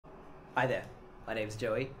Hi there, my name's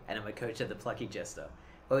Joey, and I'm a coach at the Plucky Jester,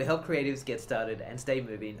 where we help creatives get started and stay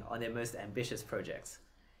moving on their most ambitious projects.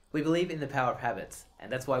 We believe in the power of habits,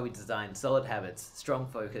 and that's why we design solid habits, strong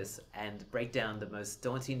focus, and break down the most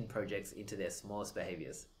daunting projects into their smallest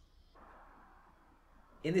behaviors.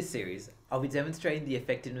 In this series, I'll be demonstrating the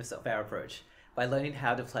effectiveness of our approach by learning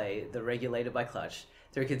how to play the Regulator by Clutch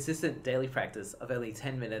through a consistent daily practice of only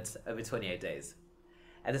 10 minutes over 28 days.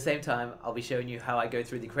 At the same time, I'll be showing you how I go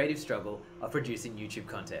through the creative struggle of producing YouTube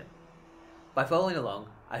content. By following along,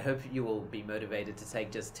 I hope you will be motivated to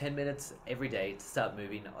take just 10 minutes every day to start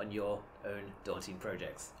moving on your own daunting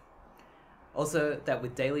projects. Also, that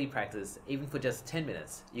with daily practice, even for just 10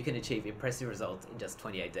 minutes, you can achieve impressive results in just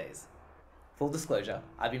 28 days. Full disclosure,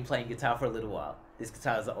 I've been playing guitar for a little while. This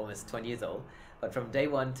guitar is almost 20 years old, but from day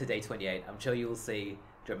 1 to day 28, I'm sure you will see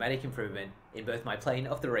dramatic improvement in both my playing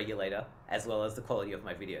of the Regulator as well as the quality of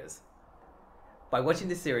my videos. By watching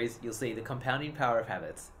this series, you'll see the compounding power of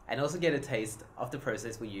habits and also get a taste of the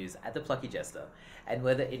process we use at the Plucky Jester and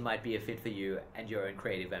whether it might be a fit for you and your own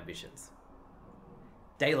creative ambitions.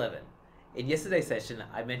 Day 11. In yesterday's session,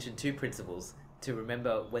 I mentioned 2 principles to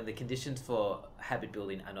remember when the conditions for habit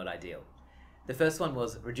building are not ideal. The first one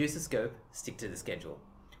was reduce the scope, stick to the schedule,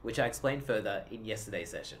 which I explained further in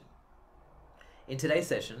yesterday's session. In today's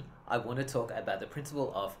session, I want to talk about the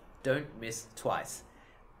principle of don't miss twice.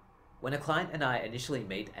 When a client and I initially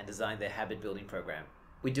meet and design their habit building program,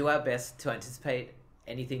 we do our best to anticipate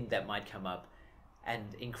anything that might come up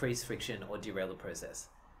and increase friction or derail the process.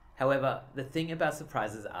 However, the thing about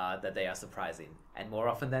surprises are that they are surprising, and more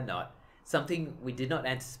often than not, something we did not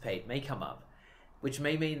anticipate may come up, which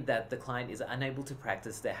may mean that the client is unable to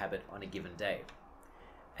practice their habit on a given day.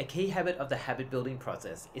 A key habit of the habit building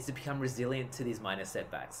process is to become resilient to these minor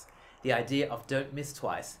setbacks. The idea of don't miss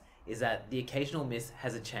twice is that the occasional miss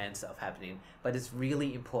has a chance of happening, but it's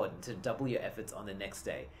really important to double your efforts on the next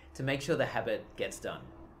day to make sure the habit gets done.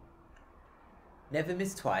 Never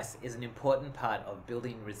miss twice is an important part of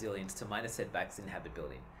building resilience to minor setbacks in habit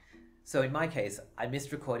building. So in my case, I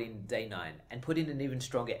missed recording day 9 and put in an even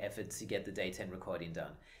stronger effort to get the day 10 recording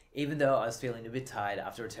done, even though I was feeling a bit tired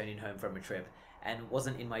after returning home from a trip and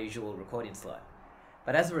wasn't in my usual recording slot.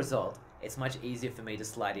 But as a result, it's much easier for me to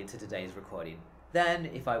slide into today's recording than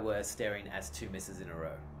if I were staring at 2 misses in a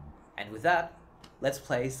row. And with that, let's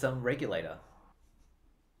play some Regulator.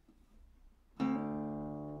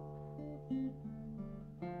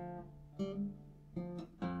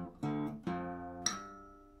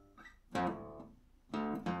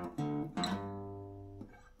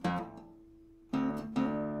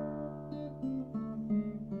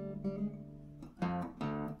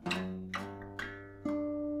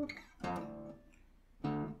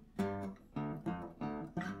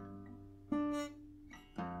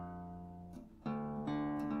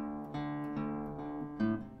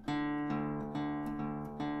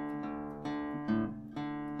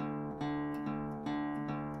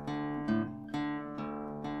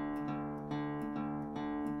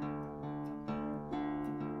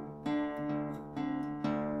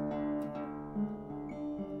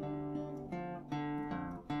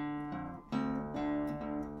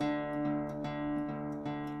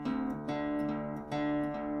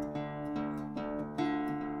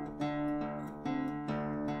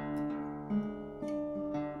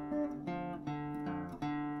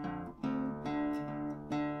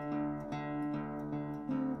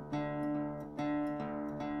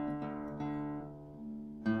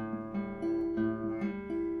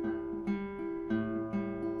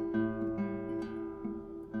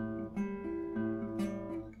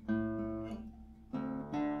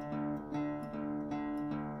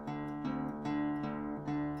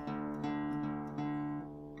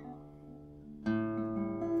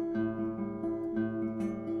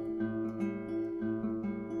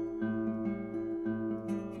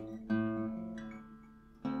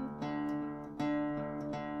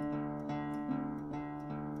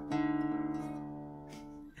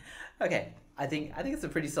 Okay, I think it's a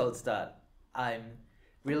pretty solid start. I'm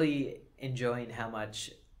really enjoying how much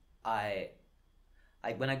I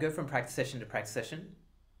when I go from practice session to practice session,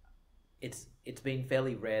 it's been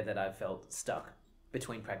fairly rare that I've felt stuck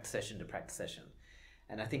between practice session to practice session.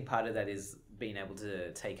 And I think part of that is being able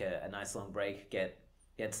to take a nice long break, get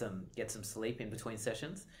some sleep in between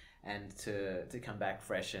sessions, and to come back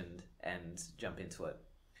fresh and jump into it.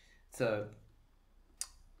 So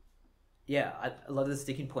yeah, a lot of the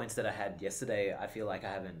sticking points that I had yesterday, I feel like I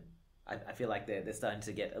haven't. I feel like they're starting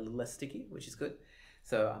to get a little less sticky, which is good.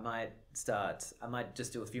 So I might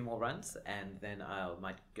just do a few more runs, and then I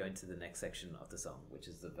might go into the next section of the song, which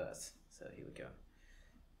is the verse. So here we go.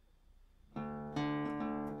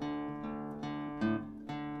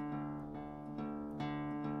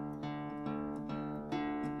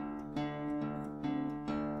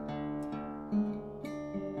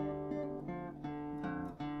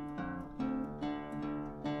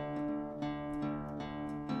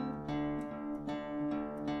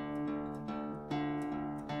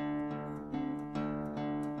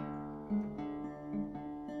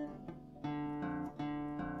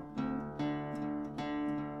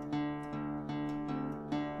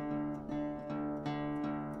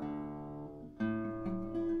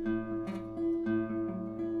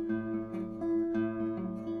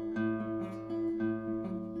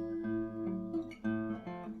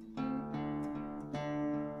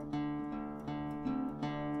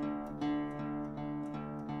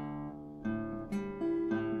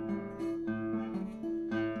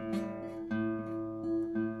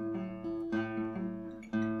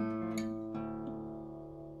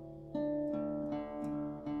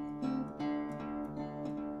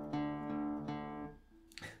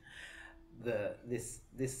 this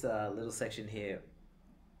little section here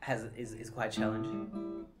is quite challenging.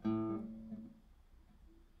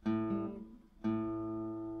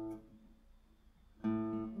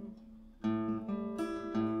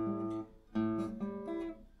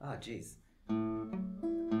 Oh, jeez.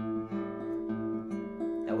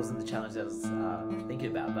 That wasn't the challenge that I was thinking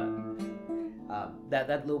about, but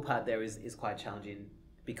that little part there is quite challenging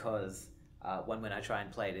because when I try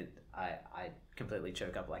and play it, I completely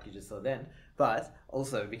choke up like you just saw then, but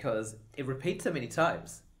also because it repeats so many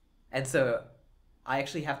times, and so I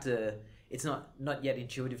actually have to. It's not yet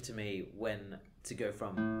intuitive to me when to go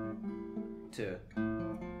from to.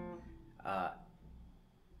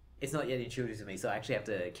 It's not yet intuitive to me, so I actually have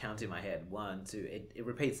to count in my head. 1, 2. It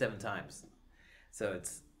repeats 7 times, so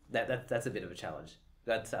it's that's a bit of a challenge.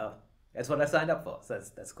 That's what I signed up for. So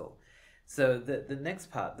that's cool. So the next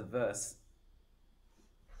part, the verse.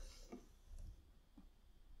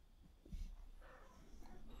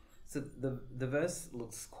 So the verse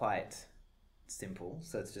looks quite simple.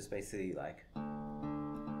 So it's just basically like.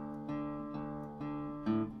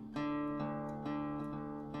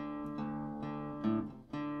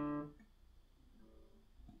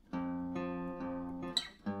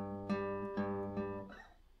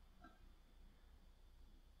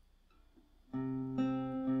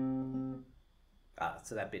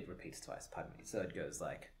 So that bit repeats twice, pardon me. So it goes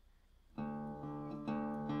like.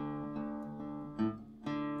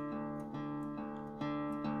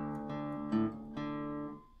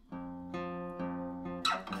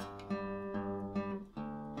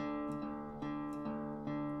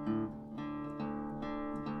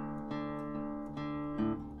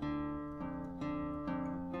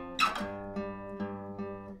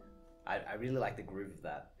 I really like the groove of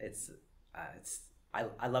that.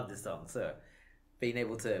 I love this song, so being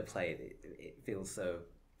able to play it feels so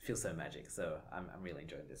magic. So I'm really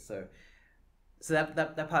enjoying this. So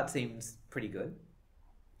that part seems pretty good.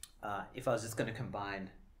 If I was just going to combine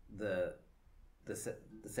the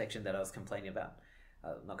section that I was complaining about,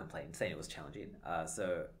 not complaining, saying it was challenging.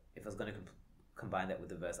 So if I was going to combine that with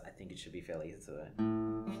the verse, I think it should be fairly easy. So.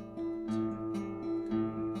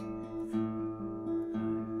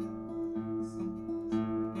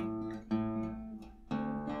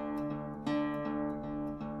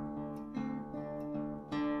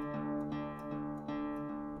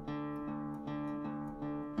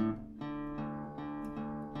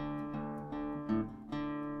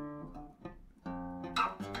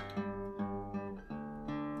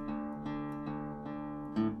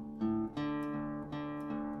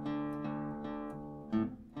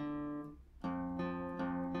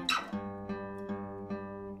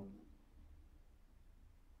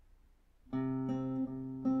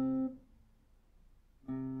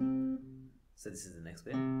 So this is the next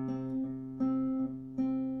bit.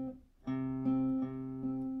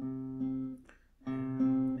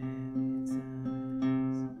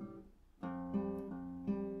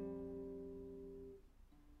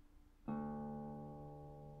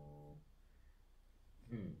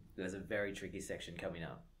 There's a very tricky section coming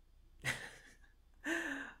up.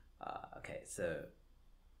 Okay, so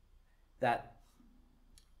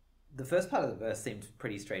the first part of the verse seemed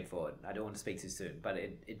pretty straightforward. I don't want to speak too soon, but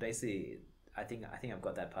it basically, I think I've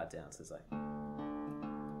got that part down. So it's like.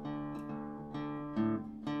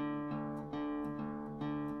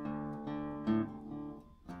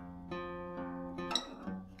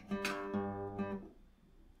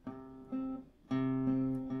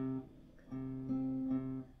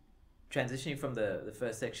 Transitioning from the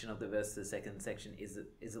first section of the verse to the second section is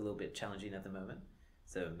a little bit challenging at the moment.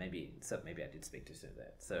 So maybe I did speak too soon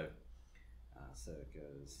there. So it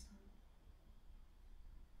goes.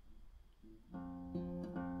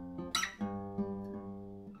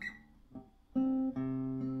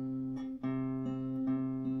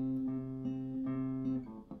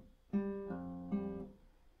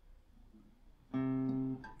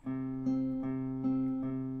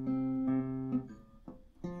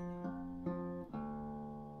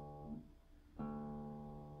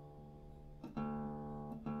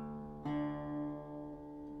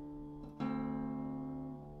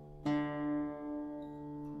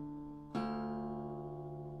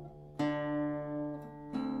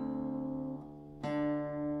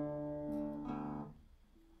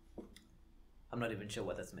 I'm not even sure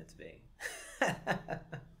what that's meant to be.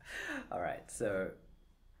 All right, so.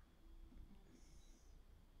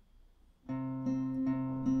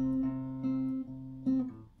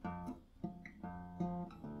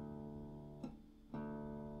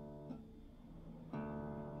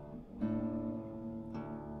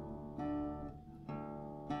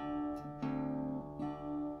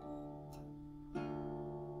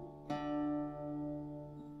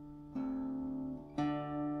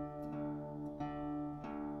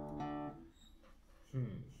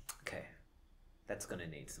 that's gonna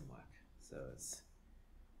need some work. So it's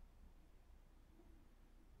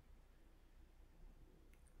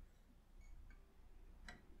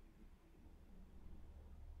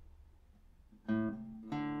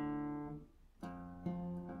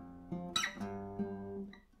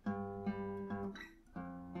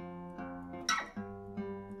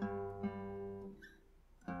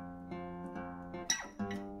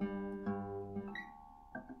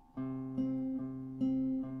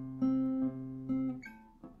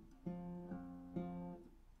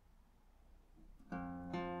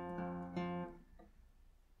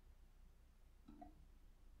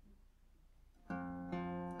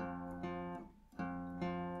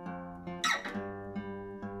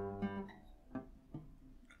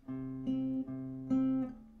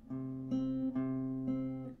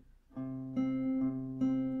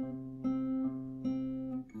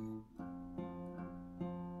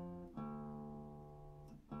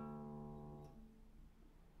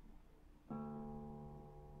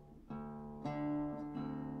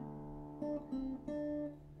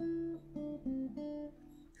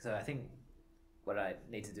so I think what I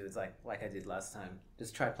need to do is like I did last time,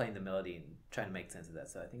 just try playing the melody and trying to make sense of that.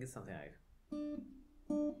 So I think it's something like.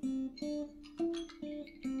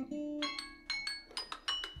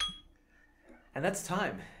 And that's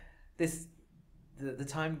time. The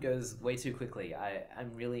time goes way too quickly.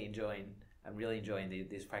 I'm really enjoying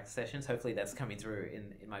these practice sessions. Hopefully that's coming through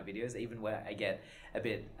in my videos, even where I get a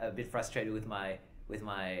bit frustrated with my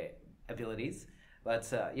abilities.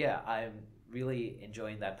 But yeah, I'm really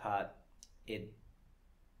enjoying that part.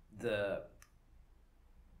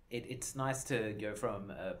 It's nice to go from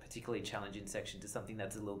a particularly challenging section to something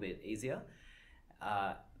that's a little bit easier.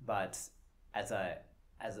 But as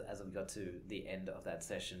we got to the end of that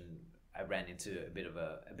session, I ran into a bit of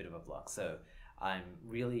a block. So I'm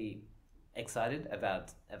really excited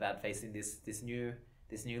about facing this new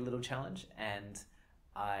little challenge, and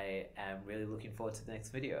I am really looking forward to the next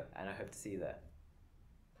video, and I hope to see you there.